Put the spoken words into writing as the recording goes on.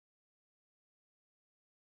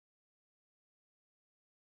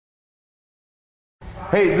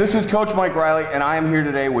Hey, this is Coach Mike Reilly, and I am here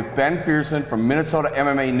today with Ben Pherson from Minnesota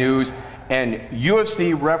MMA News and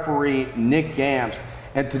UFC referee Nick Gamst.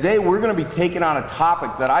 And today we're going to be taking on a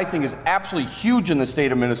topic that I think is absolutely huge in the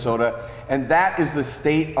state of Minnesota, and that is the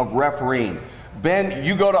state of refereeing. Ben,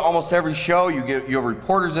 you go to almost every show, you have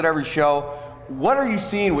reporters at every show. What are you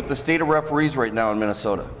seeing with the state of referees right now in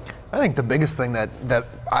Minnesota? I think the biggest thing that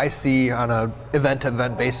I see on a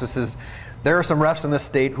event-to-event basis is there are some refs in this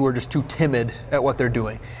state who are just too timid at what they're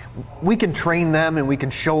doing. We can train them and we can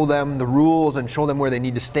show them the rules and show them where they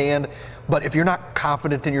need to stand, but if you're not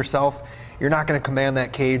confident in yourself, you're not going to command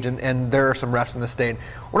that cage, and there are some refs in the state.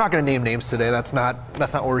 We're not going to name names today. That's not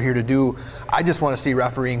what we're here to do. I just want to see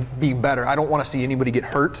refereeing being better. I don't want to see anybody get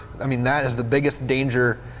hurt. I mean, that is the biggest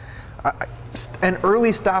danger. An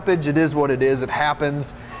early stoppage, it is what it is. It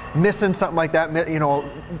happens. Missing something like that, you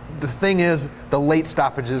know, the thing is the late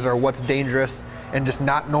stoppages are what's dangerous, and just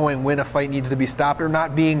not knowing when a fight needs to be stopped or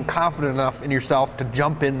not being confident enough in yourself to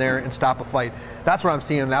jump in there and stop a fight. That's what I'm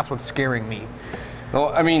seeing, and that's what's scaring me. Well,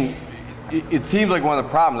 I mean, it seems like one of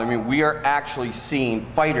the problems. I mean, we are actually seeing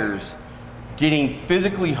fighters getting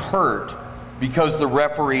physically hurt because the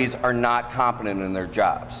referees are not competent in their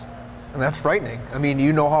jobs. And that's frightening. I mean,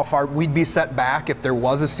 you know how far we'd be set back if there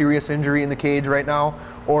was a serious injury in the cage right now,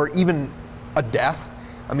 or even a death.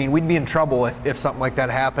 I mean, we'd be in trouble if something like that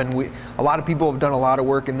happened. A lot of people have done a lot of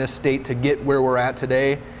work in this state to get where we're at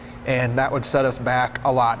today, and that would set us back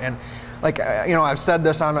a lot. And like, you know, I've said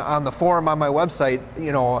this on the forum on my website,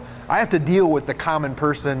 you know, I have to deal with the common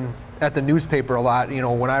person at the newspaper a lot. You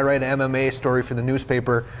know, when I write an MMA story for the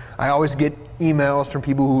newspaper, I always get emails from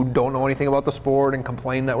people who don't know anything about the sport and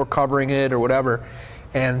complain that we're covering it or whatever.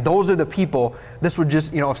 And those are the people, this would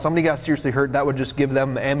just, you know, if somebody got seriously hurt, that would just give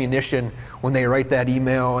them ammunition when they write that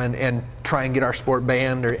email and try and get our sport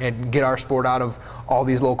banned and get our sport out of all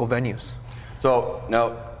these local venues. So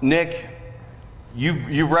now, Nick,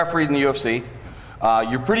 you've refereed in the UFC.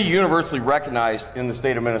 You're pretty universally recognized in the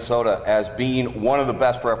state of Minnesota as being one of the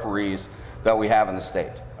best referees that we have in the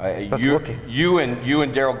state. You and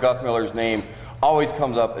Daryl Guthmiller's name always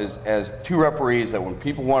comes up as two referees that when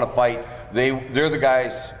people want to fight, they're the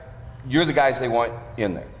guys, you're the guys they want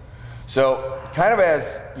in there. So kind of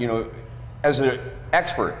as, you know, as an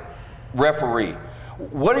expert referee,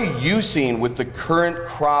 what are you seeing with the current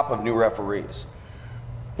crop of new referees?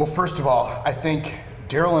 Well, first of all, I think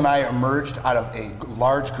Daryl and I emerged out of a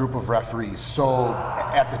large group of referees. So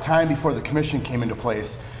at the time before the commission came into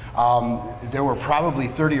place, there were probably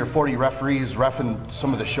 30 or 40 referees reffing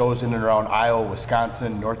some of the shows in and around Iowa,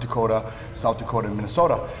 Wisconsin, North Dakota, South Dakota, and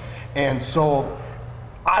Minnesota. And so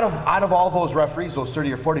out of all those referees, those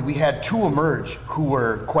 30 or 40, we had two emerge who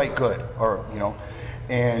were quite good, or, you know,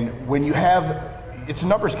 and when you have, it's a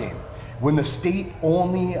numbers game. When the state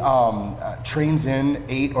only trains in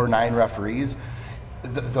 8 or 9 referees,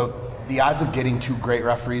 the odds of getting 2 great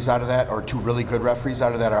referees out of that, or 2 really good referees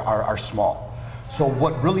out of that are small. So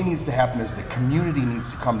what really needs to happen is the community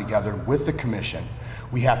needs to come together with the commission.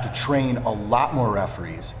 We have to train a lot more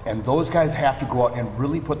referees, and those guys have to go out and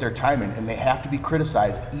really put their time in, and they have to be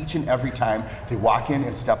criticized each and every time they walk in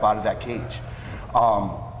and step out of that cage.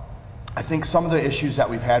 I think some of the issues that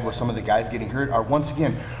we've had with some of the guys getting hurt are, once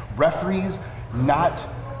again, referees not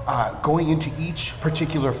going into each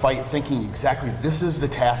particular fight thinking exactly this is the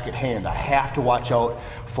task at hand. I have to watch out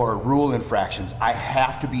for rule infractions. I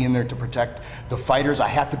have to be in there to protect the fighters. I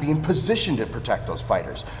have to be in position to protect those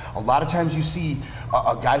fighters. A lot of times you see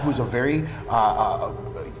a guy who's a very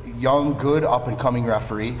young, good, up-and-coming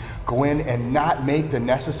referee go in and not make the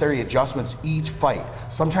necessary adjustments each fight.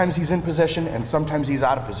 Sometimes he's in position and sometimes he's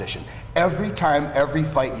out of position. Every time, every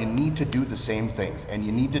fight, you need to do the same things, and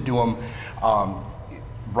you need to do them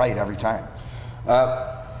right every time.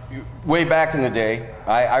 Way back in the day,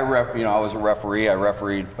 I was a referee. I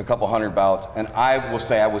refereed a couple hundred bouts, and I will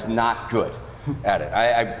say I was not good at it.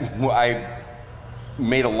 I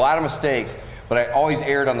made a lot of mistakes, but I always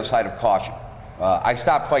erred on the side of caution. I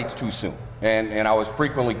stopped fights too soon, and I was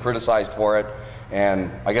frequently criticized for it.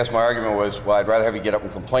 And I guess my argument was, well, I'd rather have you get up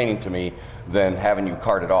and complaining to me than having you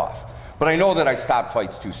carted off. But I know that I stopped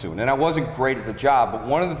fights too soon, and I wasn't great at the job. But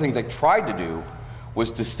one of the things I tried to do was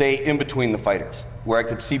to stay in between the fighters, where I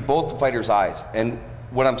could see both the fighters' eyes. And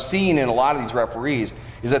what I'm seeing in a lot of these referees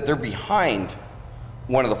is that they're behind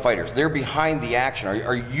one of the fighters. They're behind the action.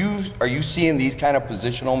 Are you seeing these kind of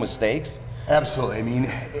positional mistakes? Absolutely. I mean,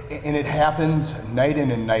 and it happens night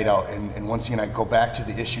in and night out. And once again, I go back to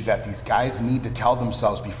the issue that these guys need to tell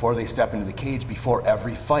themselves before they step into the cage, before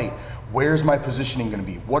every fight, where's my positioning going to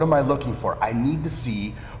be? What am I looking for? I need to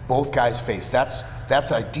see both guys' face.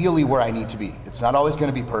 That's ideally where I need to be. It's not always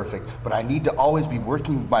going to be perfect, but I need to always be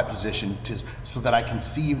working my position so that I can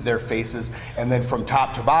see their faces, and then from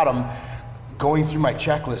top to bottom, going through my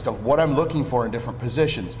checklist of what I'm looking for in different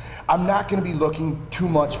positions. I'm not going to be looking too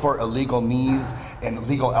much for illegal knees and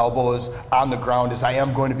illegal elbows on the ground as I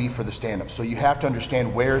am going to be for the stand-up. So you have to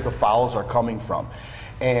understand where the fouls are coming from.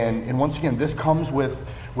 And once again, this comes with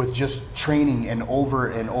just training and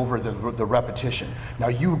over the repetition. Now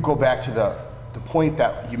you go back to the point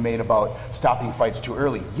that you made about stopping fights too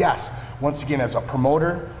early. Yes, once again, as a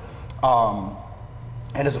promoter,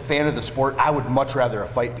 and as a fan of the sport, I would much rather a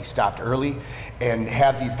fight be stopped early and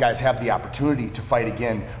have these guys have the opportunity to fight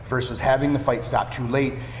again versus having the fight stopped too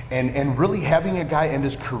late and really having a guy end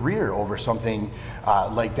his career over something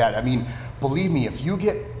like that. I mean, believe me, if you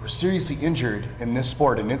get seriously injured in this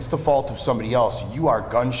sport and it's the fault of somebody else, you are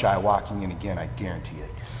gun shy walking in again, I guarantee it.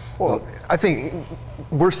 Well, I think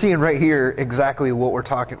we're seeing right here exactly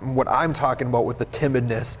what I'm talking about with the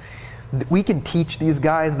timidness. We can teach these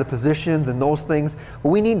guys the positions and those things, but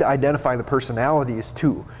we need to identify the personalities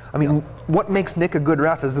too. I mean, what makes Nick a good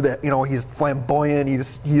ref is that, you know, he's flamboyant,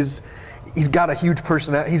 he's got a huge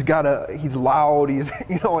personality, he's loud, he's,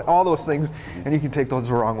 you know, all those things, and you can take those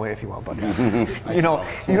the wrong way if you want, but you know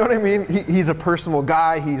what I mean? He's a personal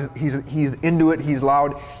guy, he's into it, he's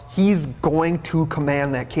loud, he's going to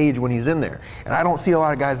command that cage when he's in there. And I don't see a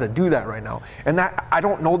lot of guys that do that right now. And that, I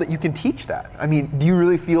don't know that you can teach that. I mean, do you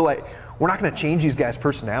really feel like, we're not going to change these guys'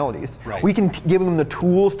 personalities. Right. We can give them the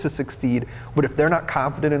tools to succeed, but if they're not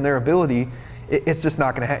confident in their ability, it's just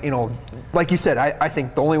not going to, you know, like you said, I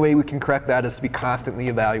think the only way we can correct that is to be constantly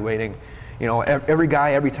evaluating, you know, every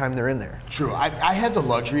guy every time they're in there. True. I had the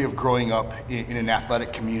luxury of growing up in an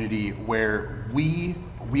athletic community where we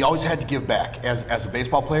always had to give back. As a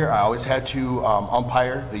baseball player, I always had to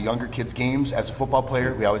umpire the younger kids' games. As a football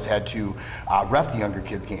player, we always had to ref the younger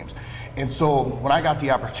kids' games. And so when I got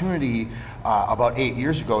the opportunity about 8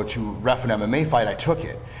 years ago to ref an MMA fight, I took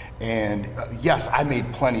it. And yes, I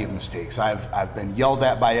made plenty of mistakes. I've been yelled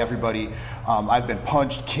at by everybody. I've been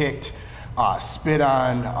punched, kicked, spit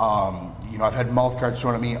on. You know, I've had mouth guards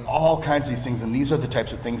thrown at me, all kinds of these things. And these are the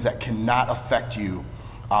types of things that cannot affect you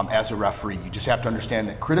as a referee. You just have to understand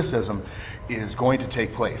that criticism is going to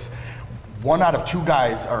take place. 1 out of 2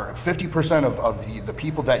 guys, or 50% of the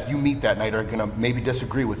people that you meet that night are going to maybe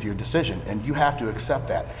disagree with your decision, and you have to accept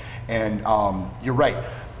that. And you're right,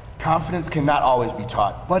 confidence cannot always be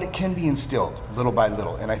taught, but it can be instilled little by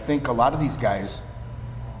little. And I think a lot of these guys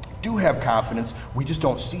do have confidence, we just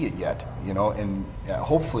don't see it yet, you know, and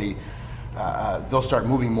hopefully they'll start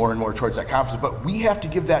moving more and more towards that confidence. But we have to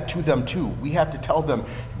give that to them too. We have to tell them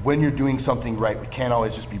when you're doing something right. We can't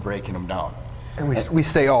always just be breaking them down. And we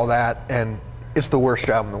say all that, and it's the worst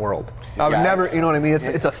job in the world. I would never, you know what I mean?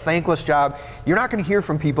 It's a thankless job. You're not going to hear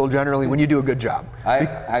from people generally when you do a good job.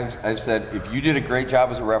 I've said, if you did a great job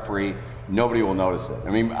as a referee, nobody will notice it.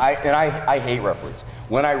 I mean, I hate referees.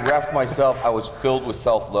 When I reffed myself, I was filled with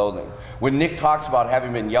self-loathing. When Nick talks about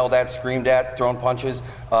having been yelled at, screamed at, thrown punches,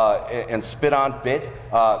 and spit on, bit,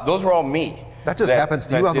 those were all me. That just happens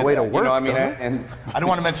to you on the way to work, you know, I mean, doesn't it? and I don't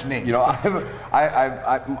want to mention names. You know,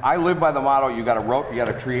 I live by the motto: you got a rope, you got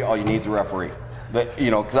a tree, all you need is a referee. But,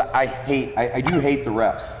 you know, because I do hate the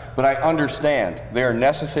refs, but I understand they are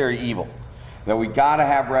necessary evil. That we got to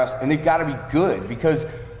have refs, and they've got to be good, because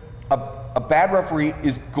a bad referee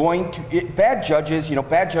is going to, bad judges, you know,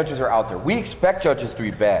 bad judges are out there. We expect judges to be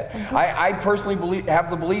bad. I personally have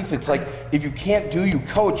the belief, it's like, if you can't do, you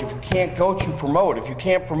coach. If you can't coach, you promote. If you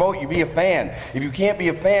can't promote, you be a fan. If you can't be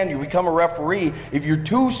a fan, you become a referee. If you're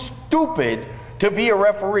too stupid to be a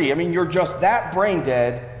referee, I mean, you're just that brain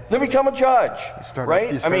dead, then become a judge,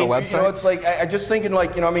 right? I mean, you know, it's like, I just thinking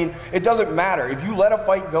like, you know, I mean, it doesn't matter. If you let a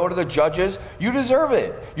fight go to the judges, you deserve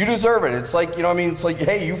it. You deserve it. It's like, you know, I mean, it's like,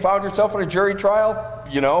 hey, you found yourself in a jury trial,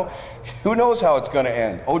 you know, who knows how it's going to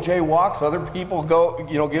end? OJ walks, other people go,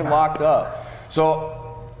 you know, get locked up.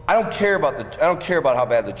 So I don't care about how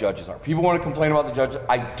bad the judges are. People want to complain about the judges.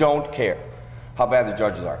 I don't care how bad the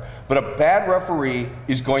judges are. But a bad referee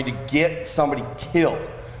is going to get somebody killed.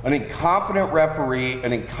 An incompetent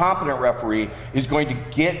referee is going to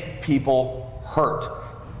get people hurt.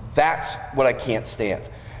 That's what I can't stand.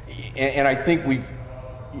 And I think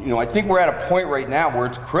I think we're at a point right now where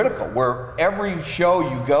it's critical, where every show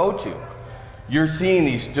you go to, you're seeing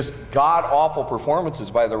these just god-awful performances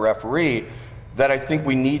by the referee that I think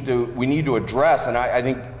we need to address. And I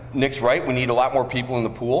think Nick's right, we need a lot more people in the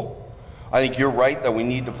pool. I think you're right that we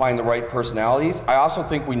need to find the right personalities. I also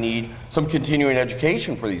think we need some continuing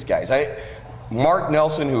education for these guys. Mark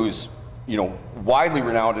Nelson, who's widely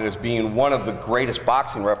renowned as being one of the greatest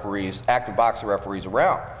boxing referees, active boxing referees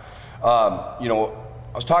around.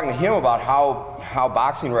 I was talking to him about how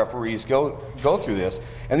boxing referees go through this,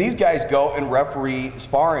 and these guys go and referee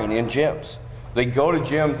sparring in gyms. They go to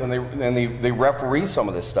gyms and they referee some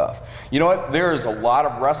of this stuff. You know what? There is a lot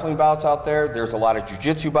of wrestling bouts out there. There's a lot of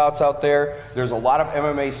jiu-jitsu bouts out there. There's a lot of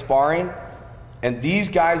MMA sparring, and these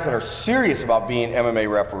guys that are serious about being MMA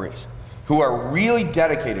referees, who are really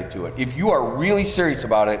dedicated to it, if you are really serious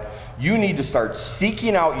about it, you need to start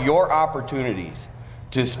seeking out your opportunities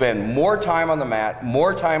to spend more time on the mat,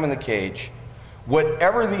 more time in the cage,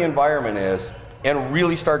 whatever the environment is, and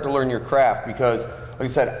really start to learn your craft. Because, like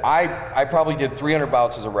I said, I probably did 300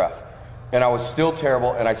 bouts as a ref, and I was still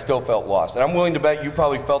terrible, and I still felt lost. And I'm willing to bet you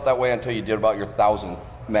probably felt that way until you did about your 1,000th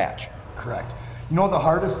match. Correct. You know, the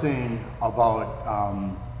hardest thing about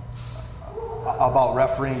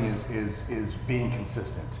refereeing is being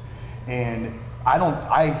consistent. And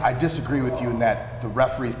I disagree with you in that the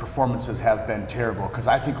referees' performances have been terrible, because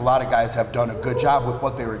I think a lot of guys have done a good job with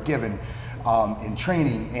what they were given in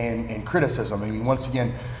training and criticism. I mean, once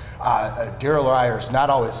again, Daryl or I are not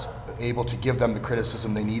always able to give them the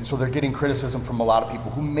criticism they need, so they're getting criticism from a lot of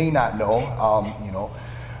people who may not know,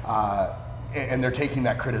 and they're taking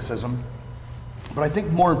that criticism. But I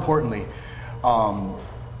think more importantly,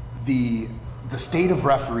 the state of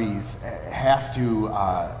referees has to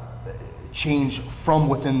change from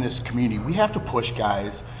within this community. We have to push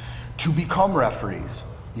guys to become referees,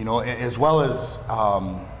 as well as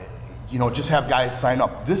just have guys sign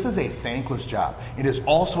up. This is a thankless job. It is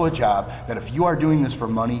also a job that if you are doing this for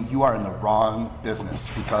money, you are in the wrong business,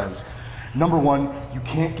 because number one, you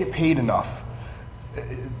can't get paid enough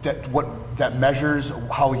that measures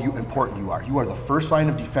how important you are. You are the first line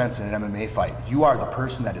of defense in an MMA fight. You are the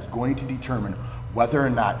person that is going to determine whether or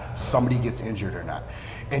not somebody gets injured or not.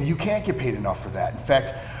 And you can't get paid enough for that. In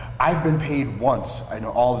fact, I've been paid once. I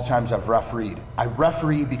know all the times I've refereed. I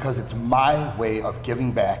referee because it's my way of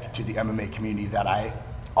giving back to the MMA community that I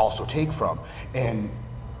also take from. And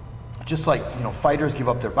just like fighters give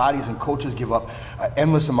up their bodies and coaches give up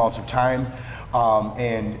endless amounts of time,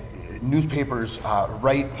 and newspapers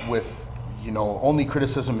write with only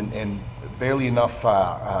criticism and barely enough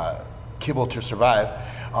kibble to survive.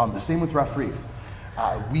 The same with referees.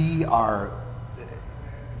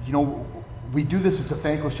 We do this, it's a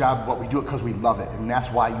thankless job, but we do it because we love it, and that's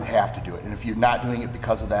why you have to do it. And if you're not doing it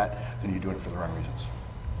because of that, then you're doing it for the wrong reasons.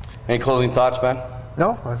 Any closing thoughts, Ben?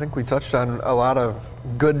 No, I think we touched on a lot of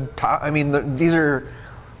good these are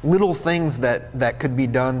little things that could be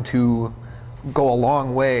done to go a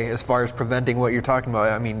long way as far as preventing what you're talking about.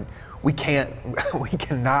 I mean, we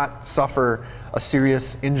cannot suffer a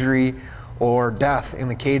serious injury or death in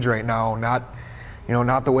the cage right now.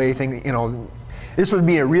 Not the way things, this would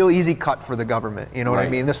be a real easy cut for the government. You know what I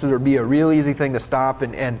mean? This would be a real easy thing to stop,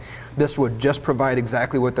 and this would just provide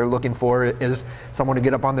exactly what they're looking for, is someone to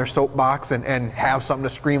get up on their soapbox and have something to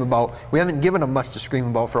scream about. We haven't given them much to scream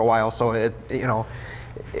about for a while, so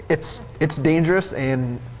it's dangerous,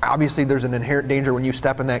 and obviously there's an inherent danger when you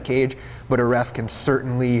step in that cage, but a ref can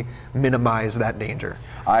certainly minimize that danger.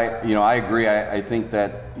 I agree. I think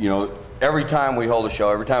that, every time we hold a show,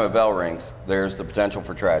 every time a bell rings, there's the potential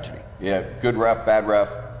for tragedy. Yeah, good ref, bad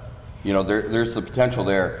ref, there's the potential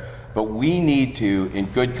there. But we need to, in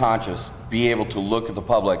good conscience, be able to look at the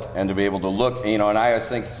public and to be able to look, and I always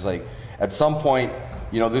think, it's like, at some point,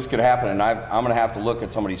 this could happen, and I'm going to have to look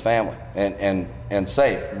at somebody's family and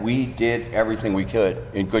say, we did everything we could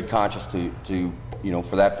in good conscience to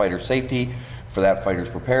for that fighter's safety, for that fighter's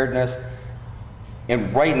preparedness.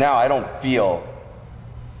 And right now, I don't feel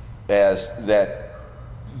as that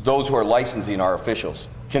those who are licensing our officials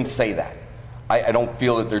can say that. I don't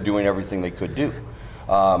feel that they're doing everything they could do.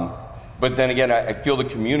 But then again, I feel the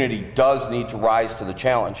community does need to rise to the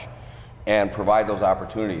challenge and provide those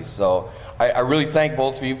opportunities. So I really thank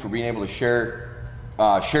both of you for being able to share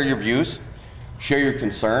your views, share your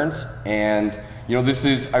concerns, and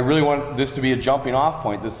I really want this to be a jumping off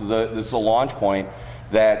point. This is a launch point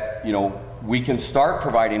that we can start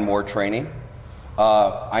providing more training.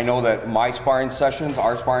 I know that our sparring sessions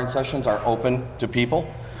are open to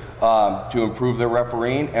people to improve their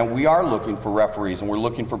refereeing, and we are looking for referees, and we're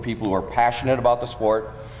looking for people who are passionate about the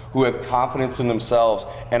sport, who have confidence in themselves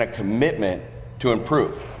and a commitment to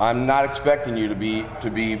improve. I'm not expecting you to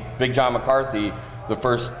be Big John McCarthy the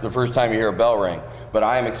first time you hear a bell ring, but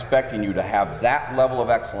I am expecting you to have that level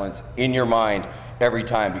of excellence in your mind every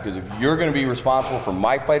time, because if you're going to be responsible for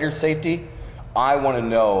my fighter's safety, I want to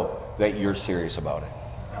know that you're serious about it.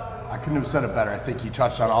 I couldn't have said it better. I think you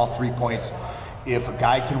touched on all 3 points. If a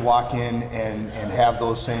guy can walk in and have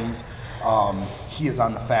those things, he is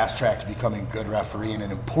on the fast track to becoming a good referee and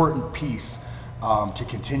an important piece to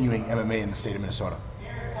continuing MMA in the state of Minnesota.